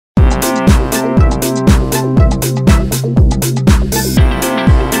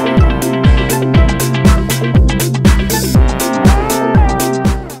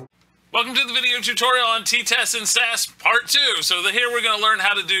T-test in SAS part 2. So here we're going to learn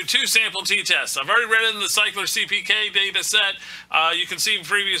how to do 2 sample T-tests. I've already read it in the Cycler CPK data set. You can see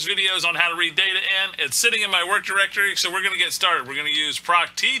previous videos on how to read data in. It's sitting in my work directory, so we're going to get started. We're going to use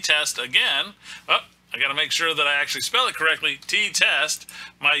PROC TTEST again. Oh, I got to make sure that I actually spell it correctly. T-test.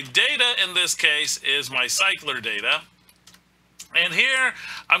 My data in this case is my Cycler data. And here,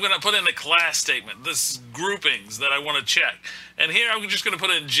 I'm going to put in a class statement, this groupings that I want to check. And here, I'm just going to put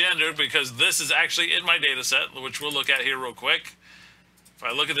in gender because this is actually in my data set, which we'll look at here real quick. If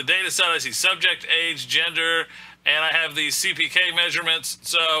I look at the data set, I see subject, age, gender, and I have these CPK measurements.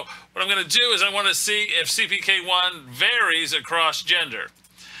 So what I'm going to do is I want to see if CPK1 varies across gender.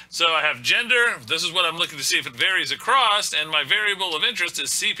 So I have gender. This is what I'm looking to see if it varies across, and my variable of interest is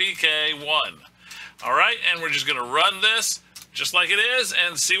CPK1. All right, and we're just going to run this just like it is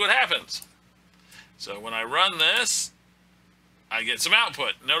and see what happens. So when I run this, I get some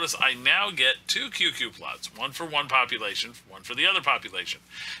output. Notice I now get 2 QQ plots, one for one population, one for the other population.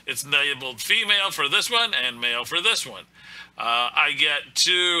 It's labeled female for this one and male for this one. I get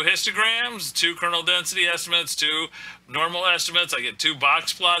 2 histograms, 2 kernel density estimates, 2 normal estimates. I get 2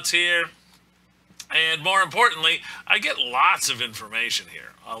 box plots here. And more importantly, I get lots of information here,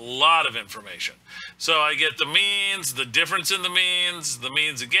 a lot of information. So I get the means, the difference in the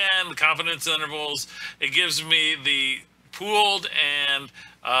means again, the confidence intervals. It gives me the pooled and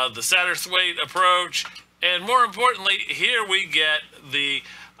the Satterthwaite approach. And more importantly, here we get the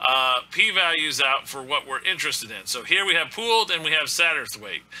p-values out for what we're interested in. So here we have pooled and we have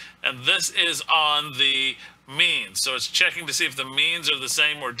Satterthwaite. And this is on the means. So it's checking to see if the means are the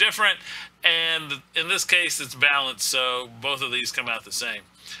same or different. And in this case, it's balanced, so both of these come out the same.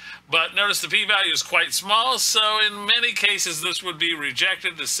 But notice the p-value is quite small, so in many cases this would be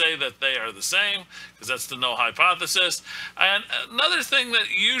rejected to say that they are the same, because that's the null hypothesis. And another thing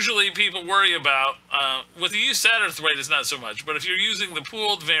that usually people worry about, with the use Satterthwaite is not so much, but if you're using the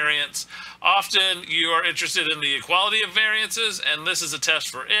pooled variance, often you are interested in the equality of variances, and this is a test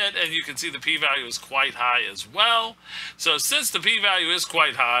for it, and you can see the p-value is quite high as well. So since the p-value is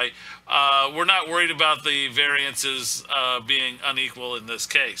quite high, we're not worried about the variances being unequal in this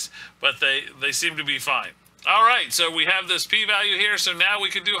case, but they seem to be fine. All right, so we have this p-value here, so now we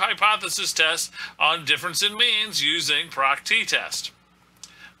can do hypothesis tests on difference in means using PROC T-test.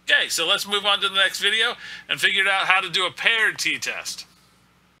 Okay, so let's move on to the next video and figure out how to do a paired t-test.